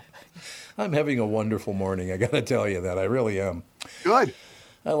valuable? I'm having a wonderful morning. I got to tell you that. I really am. Good.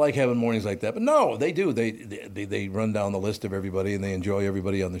 I like having mornings like that. But no, they do. They run down the list of everybody, and they enjoy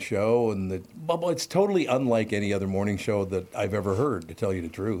everybody on the show. And it's totally unlike any other morning show that I've ever heard, to tell you the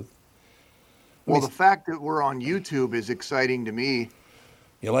truth. Well, the fact that we're on YouTube is exciting to me.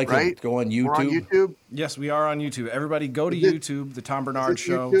 You like right? to go on YouTube? We're on YouTube? Yes, we are on YouTube. Everybody go to YouTube, The Tom Barnard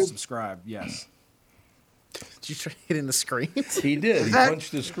Show, YouTube? subscribe. Yes. Did you try hitting the screen? He did. He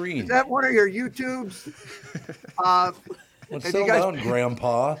punched the screen. Is that one of your YouTubes? Let's settle down,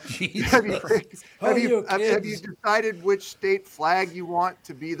 Grandpa. Jeez. Have you decided which state flag you want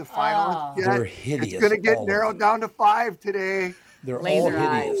to be the finalist yet? They're hideous. It's going to get narrowed down to 5 today. They're all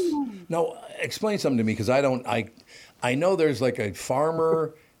hideous. No, explain something to me, because I know there's like a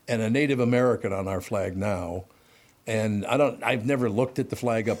farmer and a Native American on our flag now, and I've never looked at the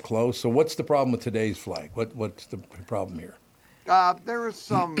flag up close. So what's the problem with today's flag? What's the problem here? There are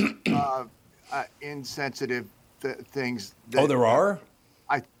some insensitive things. There are?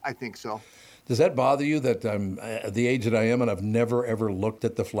 I think so. Does that bother you that I'm at the age that I am and I've never ever looked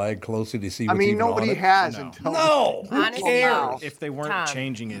at the flag closely to see what's even on it? Nobody has until no. Who cares? If they weren't Tom.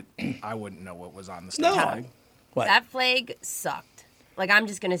 changing it, I wouldn't know what was on the state No. flag. What? That flag sucked. Like, I'm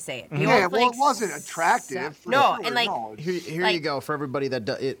just gonna say it. The Yeah, old well, flag it wasn't attractive. sucked. for No, sure, and like no. Here Like- you go for everybody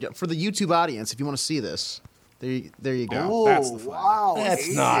for the YouTube audience. If you want to see this, there you go. Oh, That's the flag. wow. That's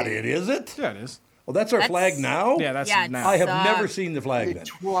AJ. not it, is it? Yeah, it is. Well, that's our That's- flag now? Yeah, that's Yeah, now. I have sucked. never seen the flag then.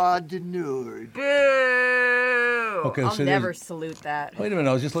 Etoile de Nord. Boo! Okay, I'll so never there's- salute that. Wait a minute,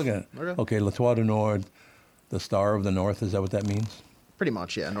 I was just looking at it. Okay, L'Etoile du Nord, the Star of the North, is that what that means? Pretty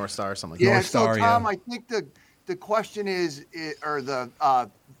much, yeah. North Star, something like Yeah, North Star, so Tom, yeah. I think the question is, or the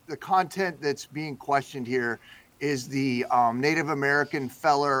content that's being questioned here is the Native American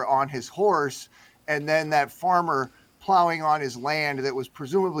feller on his horse, and then that farmer plowing on his land that was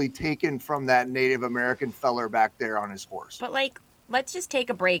presumably taken from that Native American feller back there on his horse. But like, let's just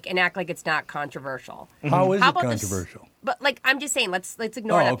take a break and act like it's not controversial. How is it about this- controversial? But like, I'm just saying, let's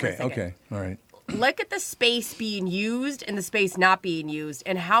ignore that for a okay, second. okay, all right. Look at the space being used and the space not being used,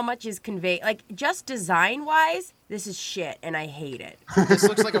 and how much is conveyed. Like, just design wise, this is shit, and I hate it. This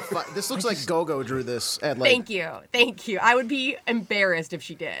looks like this looks like Gogo drew this at like. Thank you. I would be embarrassed if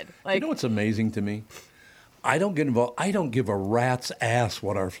she did. Like, You know what's amazing to me? I don't get involved. I don't give a rat's ass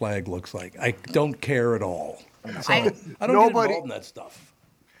what our flag looks like. I don't care at all. So, I don't get involved in that stuff.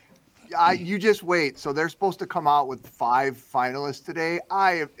 You just wait. So they're supposed to come out with 5 finalists today.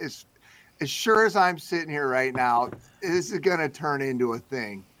 As sure as I'm sitting here right now, this is going to turn into a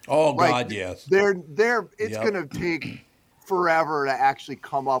thing. Oh, God, yes. It's going to take forever to actually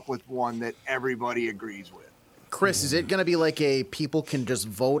come up with one that everybody agrees with. Chris, is it going to be like people can just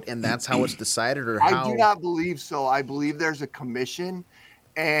vote and that's how it's decided, or how? I do not believe so. I believe there's a commission,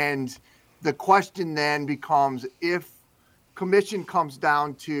 and the question then becomes, if commission comes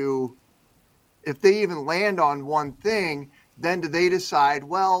down to, if they even land on one thing, then do they decide,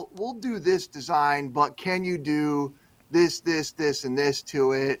 well, we'll do this design, but can you do this, and this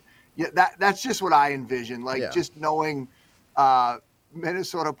to it? Yeah, that's just what I envision. Just knowing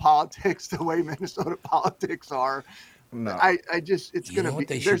Minnesota politics the way Minnesota politics are. No. It's going to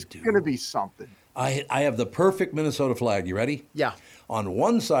be, there's going to be something. I have the perfect Minnesota flag. You ready? Yeah. On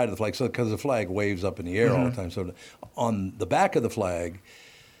one side of the flag, because the flag waves up in the air all the time, so on the back of the flag,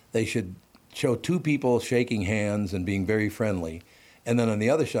 they should show 2 people shaking hands and being very friendly. And then on the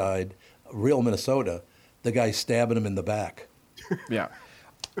other side, real Minnesota, the guy stabbing him in the back. Yeah.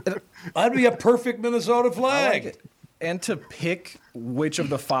 That'd be a perfect Minnesota flag. Like, and to pick which of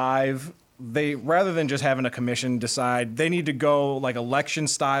the 5, they, rather than just having a commission decide, they need to go like election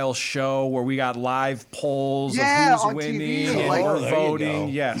style show where we got live polls of who's on winning TV. and voting.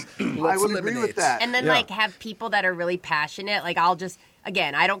 Yes. I would agree with that. and then like have people that are really passionate. Like, I'll just,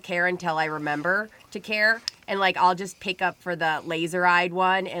 again, I don't care until I remember to care. And like, I'll just pick up for the laser-eyed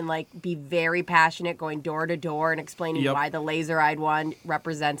one and like be very passionate, going door to door and explaining why the laser-eyed one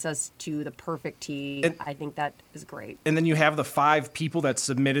represents us to the perfect T. I think that is great. And then you have the 5 people that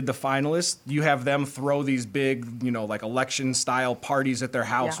submitted the finalists. You have them throw these big, like election style parties at their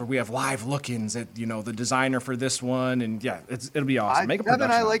house where we have live look-ins at, the designer for this one. And it'll be awesome. Make a production.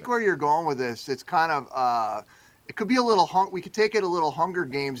 Devin, I like where you're going with this. It's kind of, it could be a little, we could take it a little Hunger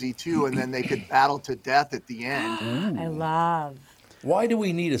Games-y too, and then they could battle to death at the end. I love. Why do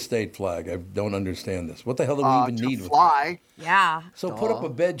we need a state flag? I don't understand this. What the hell do we even need? Fly. Yeah. So put up a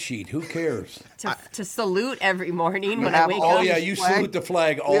bed sheet. Who cares? to salute every morning You when I have wake all up. Oh, yeah, these you flag- salute the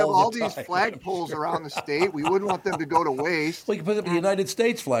flag all We have the all time. these flagpoles around the state. We wouldn't want them to go to waste. Well, you can put up the United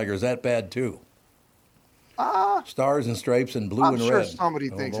States flag, or is that bad too? Stars and stripes and blue I'm and sure red. somebody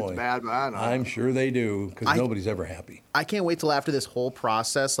thinks it's bad, but I don't know. I'm sure they do, because nobody's ever happy. I can't wait till after this whole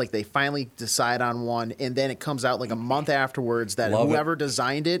process, like they finally decide on one, and then it comes out like a month afterwards that Love it. whoever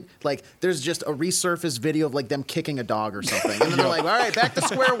designed it, like there's just a resurfaced video of like them kicking a dog or something, and then they're like, all right, back to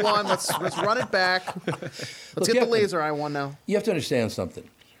square one. Let's run it back. Let's get the laser eye one now. You have to understand something.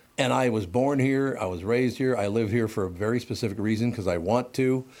 And I was born here. I was raised here. I live here for a very specific reason, because I want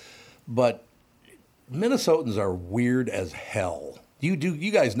to. But Minnesotans are weird as hell. You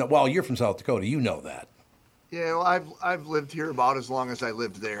guys know? Well, you're from South Dakota. You know that. Yeah, well, I've lived here about as long as I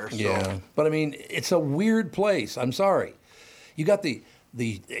lived there. So. Yeah, but I mean, it's a weird place. I'm sorry. You got the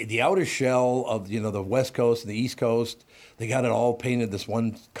outer shell of the West Coast and the East Coast. They got it all painted this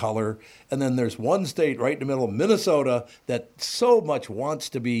one color, and then there's one state right in the middle, Minnesota, that so much wants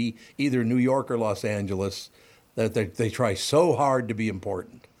to be either New York or Los Angeles that they try so hard to be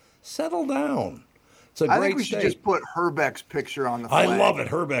important. Settle down. It's a great I think we should state. just put Herbeck's picture on the flag. I love it.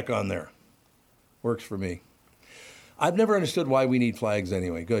 Herbeck on there. Works for me. I've never understood why we need flags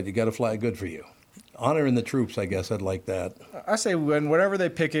anyway. Good. You got a flag. Good for you. Honoring the troops, I guess. I'd like that. I say whenever they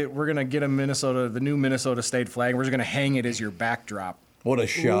pick it, we're going to get the new Minnesota state flag. We're just going to hang it as your backdrop. What a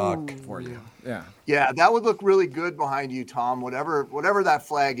shock. For you. Yeah. Yeah, that would look really good behind you, Tom. Whatever that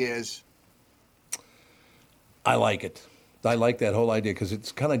flag is. I like it. I like that whole idea, because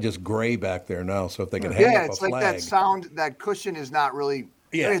it's kind of just gray back there now. So if they can hang Yeah, up it's a like flag. that cushion is not really.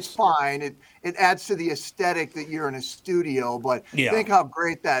 Yes. It's fine. It adds to the aesthetic that you're in a studio, but Yeah. think how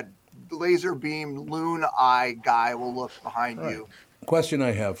great that laser beam loon eye guy will look behind you. Question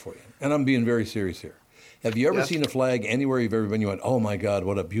I have for you, and I'm being very serious here. Have you ever Yes. seen a flag anywhere you've ever been? You went, oh my God,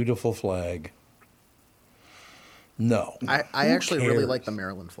 what a beautiful flag. No. I Who actually really cares? like the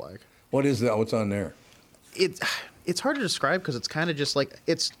Maryland flag. What is that? What's on there? It's hard to describe because it's kind of just like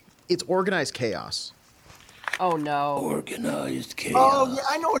it's organized chaos. Oh no. Organized chaos. Oh yeah,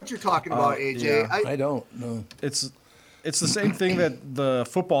 I know what you're talking about, AJ. yeah. I don't know. It's the same thing that the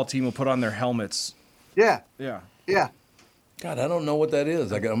football team will put on their helmets. Yeah. Yeah. Yeah. God, I don't know what that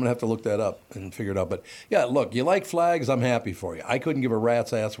is. I'm going to have to look that up and figure it out. But yeah, look, you like flags, I'm happy for you. I couldn't give a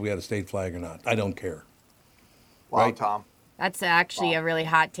rat's ass if we had a state flag or not. I don't care. Wow, Right? Tom. That's actually a really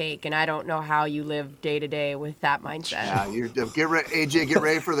hot take, and I don't know how you live day to day with that mindset. Yeah, AJ, get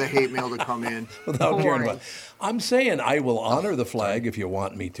ready for the hate mail to come in. Without caring Boring. about it. I'm saying I will honor the flag if you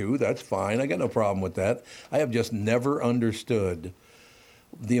want me to. That's fine. I got no problem with that. I have just never understood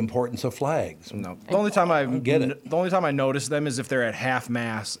the importance of flags. No. The only time it. The only time I notice them is if they're at half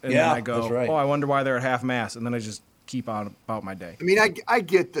mast, and Yeah, then I go, that's right. "Oh, I wonder why they're at half mast," and then I just keep on about my day. I mean, I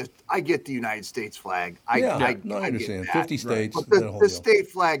get the United States flag. I understand. Get that. 50 states. But that whole the deal. state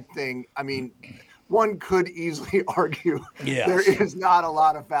flag thing, I mean, one could easily argue Yes. there is not a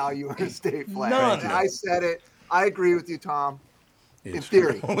lot of value in a state flag. None. And I said it. I agree with you, Tom. In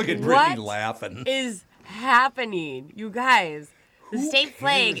theory. Look at Brittany What laughing. is happening, you guys? The state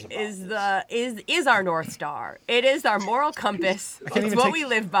flag is our North Star. It is our moral compass. It's what we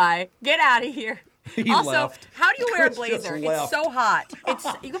live by. Get out of here. He Also, left. how do you wear a Chris just blazer? It's left. so hot.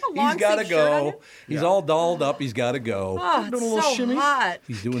 You have a long He's got to sleeve shirt on go. you? He's all dolled up. He's got to go. Oh, Doing a little it's so shimmy? hot.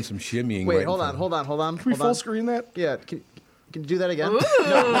 He's doing some shimmying. Wait, right hold in on. front Can we Hold full on. screen that? Yeah, can you do that again? Ooh.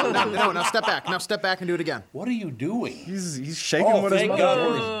 No. Now step back. Now step back and do it again. What are you doing? He's shaking Oh, with his thank mouth.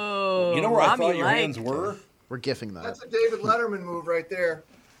 God. You know where I Mommy thought your liked hands were? We're gifting that. That's a David Letterman move right there.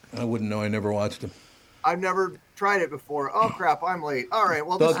 I wouldn't know. I never watched him. I've never tried it before. Oh, crap. I'm late. All right.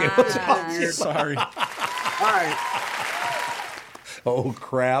 Well, this Okay. is weird. Sorry. All right. Oh,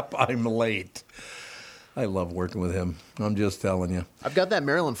 crap. I'm late. I love working with him. I'm just telling you. I've got that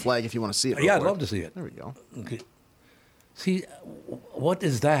Maryland flag if you want to see it. real Yeah, I'd quick. love to see it. There we go. Okay. See, what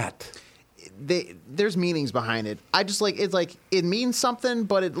is that? There's meanings behind it. I just it means something,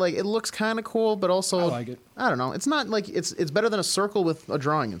 but it looks kind of cool, but also I like it. I don't know. It's not like it's better than a circle with a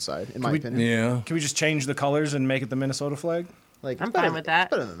drawing inside, in my opinion. Yeah. Can we just change the colors and make it the Minnesota flag? Like I'm it's better fine with that.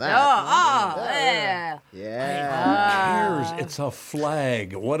 It's better than that. Yeah. Yeah. Who cares? It's a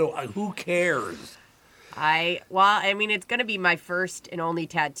flag. Who cares? I mean, it's gonna be my first and only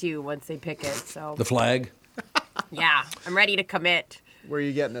tattoo once they pick it. So The flag? yeah, I'm ready to commit. Where are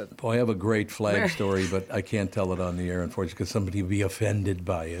you getting it? Boy, I have a great flag story, but I can't tell it on the air, unfortunately, because somebody will be offended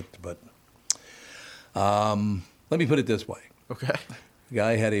by it. But let me put it this way. Okay. The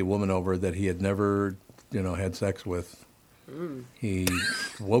guy had a woman over that he had never, had sex with. He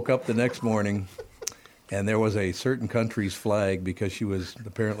woke up the next morning, And there was a certain country's flag because she was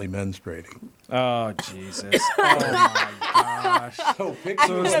apparently menstruating. Oh, Jesus. Oh, my gosh. So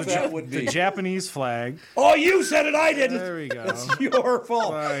picture what that would be. The Japanese flag. Oh, you said it. I didn't. There we go. It's your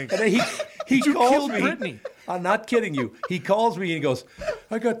fault. Like, and then he calls me. Brittany. I'm not kidding you. He calls me and he goes,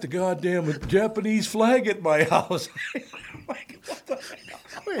 I got the goddamn Japanese flag at my house.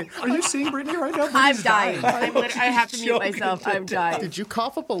 Wait, are you seeing Brittany right now? I'm dying. I have to mute myself. I'm dying. Did you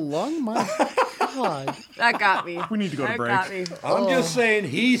cough up a lung? My God. That got me. We need to go to That break. got me. I'm just saying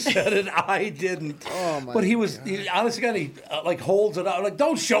he said it. I didn't. Oh, my But he honestly, God, he holds it out. Like,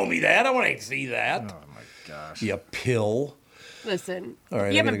 don't show me that. I want to see that. Oh, my gosh. You pill. Listen, All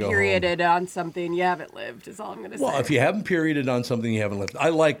right, you I'm haven't gonna go perioded on something, you haven't lived, is all I'm going to say. Well, if you haven't perioded on something, you haven't lived. I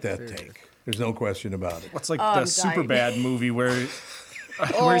like that take. There's no question about it. What's like I'm the dying. super bad movie where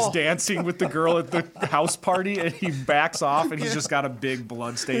he's dancing with the girl at the house party and he backs off and he's just got a big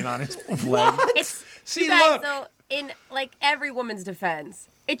blood stain on his leg. See, you guys, look. though, in like every woman's defense,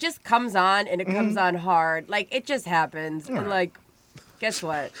 it just comes on and it comes on hard. Like it just happens. And like, guess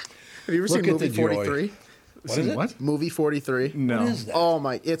what? Have you ever Look seen at the Movie joy. 43? What is it? What? Movie 43? No. What is that? Oh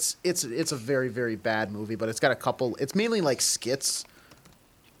my! It's a very, very bad movie, but it's got a couple. It's mainly like skits,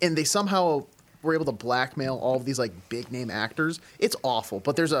 and they somehow were able to blackmail all of these like big name actors. It's awful,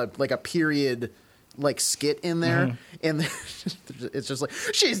 but there's a period like skit in there, and it's just like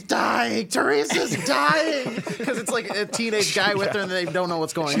she's dying, Teresa's dying, because it's like a teenage guy with her, and they don't know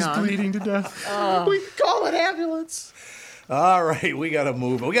what's going She's on. bleeding to death. We call an ambulance. All right, we got to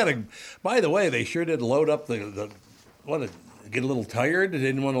move. We got to. By the way, they sure did load up the. What? Get a little tired? They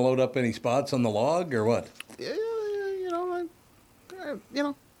didn't want to load up any spots on the log, or what? Yeah.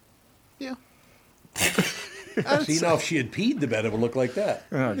 See, now if she had peed the bed, it would look like that.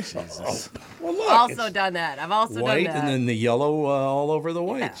 Oh, Jesus. Well, look, Also it's done that. I've also white done that. and then the yellow all over the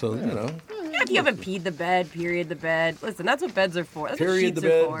white. Yeah. So you know. Yeah, if you haven't peed the bed, period the bed. Listen, that's what beds are for. That's Period what the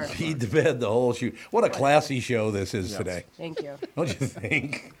sheets bed, are for. peed the bed, the whole shoot. What a classy show this is today. Thank you. Don't you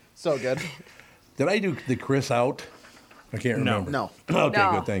think? So good. Did I do the Chris out? I can't remember. No. Okay,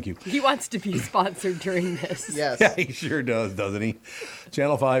 No. good. Thank you. He wants to be sponsored during this. Yes. Yeah, he sure does, doesn't he?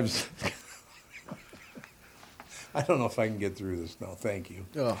 Channel 5's. I don't know if I can get through this. No, thank you.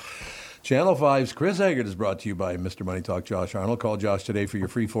 Ugh. Channel 5's Chris Eggert is brought to you by Mr. Money Talk Josh Arnold. Call Josh today for your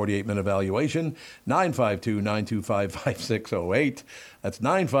free 48-minute evaluation, 952-925-5608. That's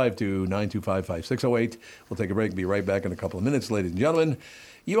 952-925-5608. We'll take a break and be right back in a couple of minutes, ladies and gentlemen.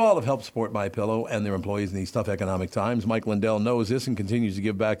 You all have helped support MyPillow and their employees in these tough economic times. Mike Lindell knows this and continues to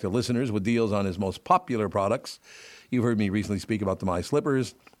give back to listeners with deals on his most popular products. You've heard me recently speak about the My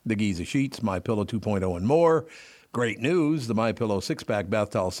Slippers, the Giza Sheets, MyPillow 2.0, and more. Great news, the MyPillow 6-pack bath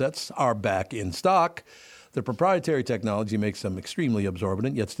towel sets are back in stock. The proprietary technology makes them extremely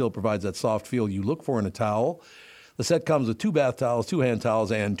absorbent, yet still provides that soft feel you look for in a towel. The set comes with 2 bath towels, 2 hand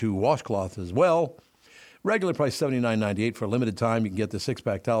towels, and 2 washcloths as well. Regular price $79.98. For a limited time, you can get the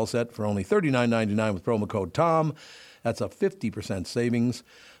 6-pack towel set for only $39.99 with promo code TOM. That's a 50% savings.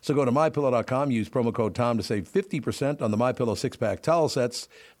 So go to MyPillow.com, use promo code TOM to save 50% on the MyPillow 6-pack towel sets.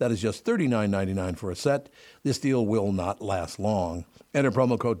 That is just $39.99 for a set. This deal will not last long. Enter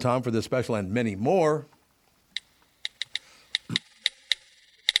promo code TOM for this special and many more.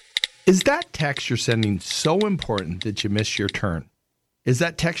 Is that text you're sending so important that you missed your turn? Is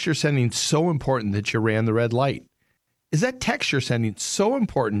that text you're sending so important that you ran the red light? Is that text you're sending so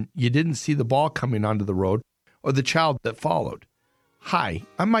important you didn't see the ball coming onto the road or the child that followed? Hi,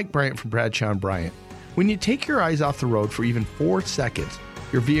 I'm Mike Bryant from Bradshaw & Bryant. When you take your eyes off the road for even 4 seconds,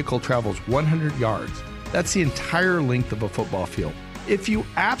 your vehicle travels 100 yards. That's the entire length of a football field. If you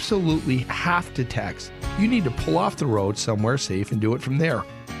absolutely have to text, you need to pull off the road somewhere safe and do it from there.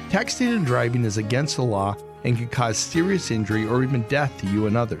 Texting and driving is against the law and can cause serious injury or even death to you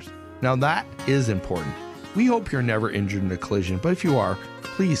and others. Now that is important. We hope you're never injured in a collision, but if you are,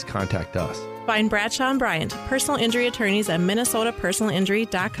 please contact us. Find Bradshaw & Bryant, personal injury attorneys at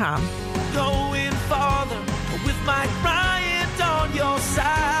minnesotapersonalinjury.com. Going farther with Mike Bryant on your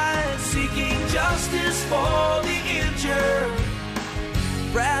side, seeking justice for the injured.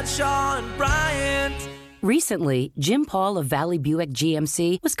 Bradshaw & Bryant. Recently, Jim Paul of Valley Buick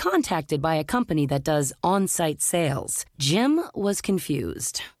GMC was contacted by a company that does on-site sales. Jim was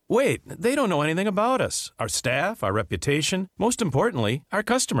confused. Wait, they don't know anything about us, our staff, our reputation, most importantly, our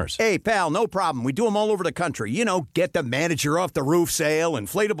customers. Hey, pal, no problem. We do them all over the country. You know, get the manager off the roof sale,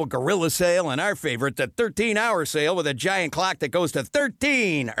 inflatable gorilla sale, and our favorite, the 13-hour sale with a giant clock that goes to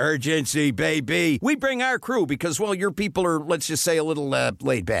 13. Urgency, baby. We bring our crew because, well, your people are, let's just say, a little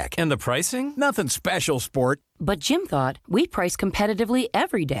laid back. And the pricing? Nothing special, sport. But Jim thought, we price competitively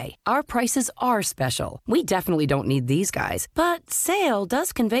every day. Our prices are special. We definitely don't need these guys. But sale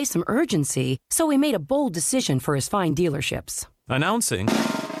does convey some urgency, so we made a bold decision for his fine dealerships. Announcing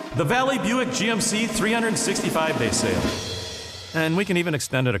the Valley Buick GMC 365-day sale. And we can even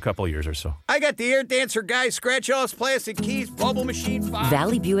extend it a couple years or so. I got the Air Dancer guy scratch-offs, plastic keys, bubble machine 5.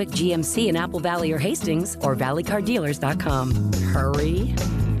 Valley Buick GMC in Apple Valley or Hastings or valleycardealers.com. Hurry.